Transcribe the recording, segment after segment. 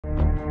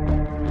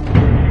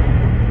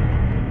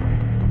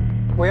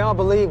We all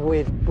believe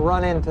we'd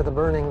run into the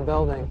burning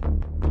building.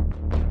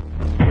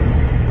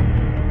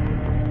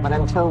 But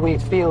until we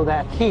feel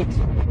that heat,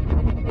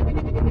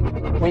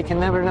 we can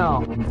never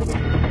know.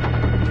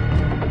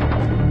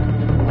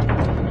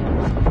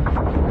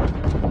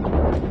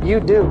 You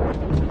do.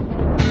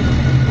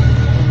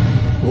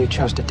 You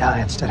chose to die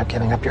instead of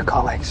giving up your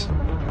colleagues.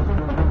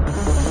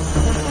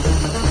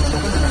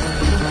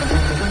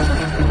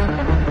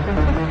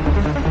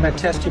 That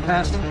test you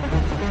passed?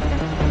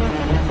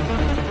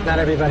 Not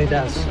everybody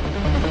does.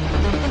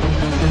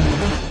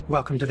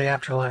 Welcome to the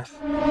afterlife.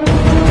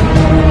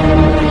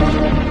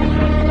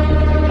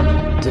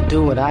 To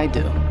do what I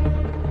do,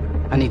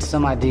 I need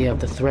some idea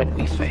of the threat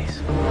we face.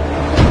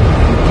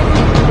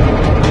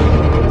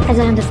 As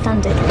I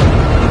understand it,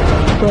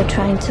 we're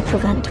trying to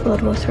prevent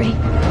World War III.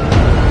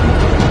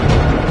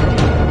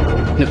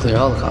 Nuclear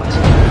holocaust.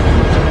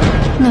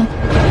 No.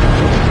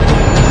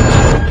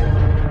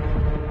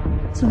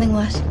 Something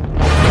worse.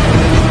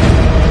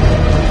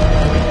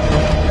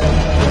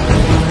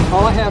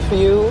 All I have for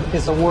you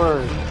is a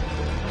word.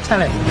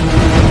 Tenet.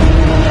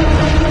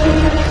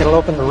 It'll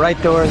open the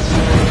right doors,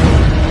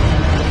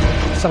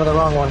 some of the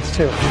wrong ones,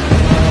 too. You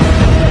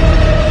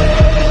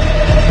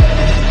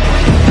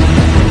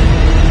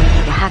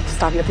have to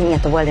start looking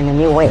at the world in a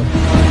new way.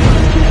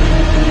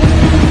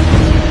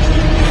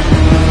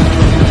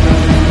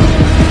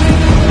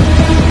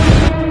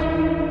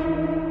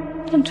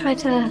 Don't try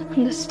to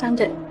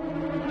understand it.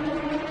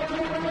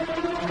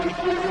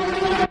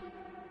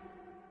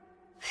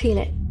 Feel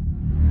it.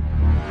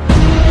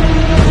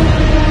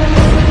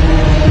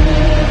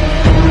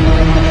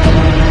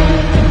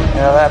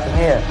 What'll happen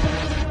here?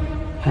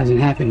 Hasn't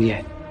happened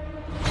yet.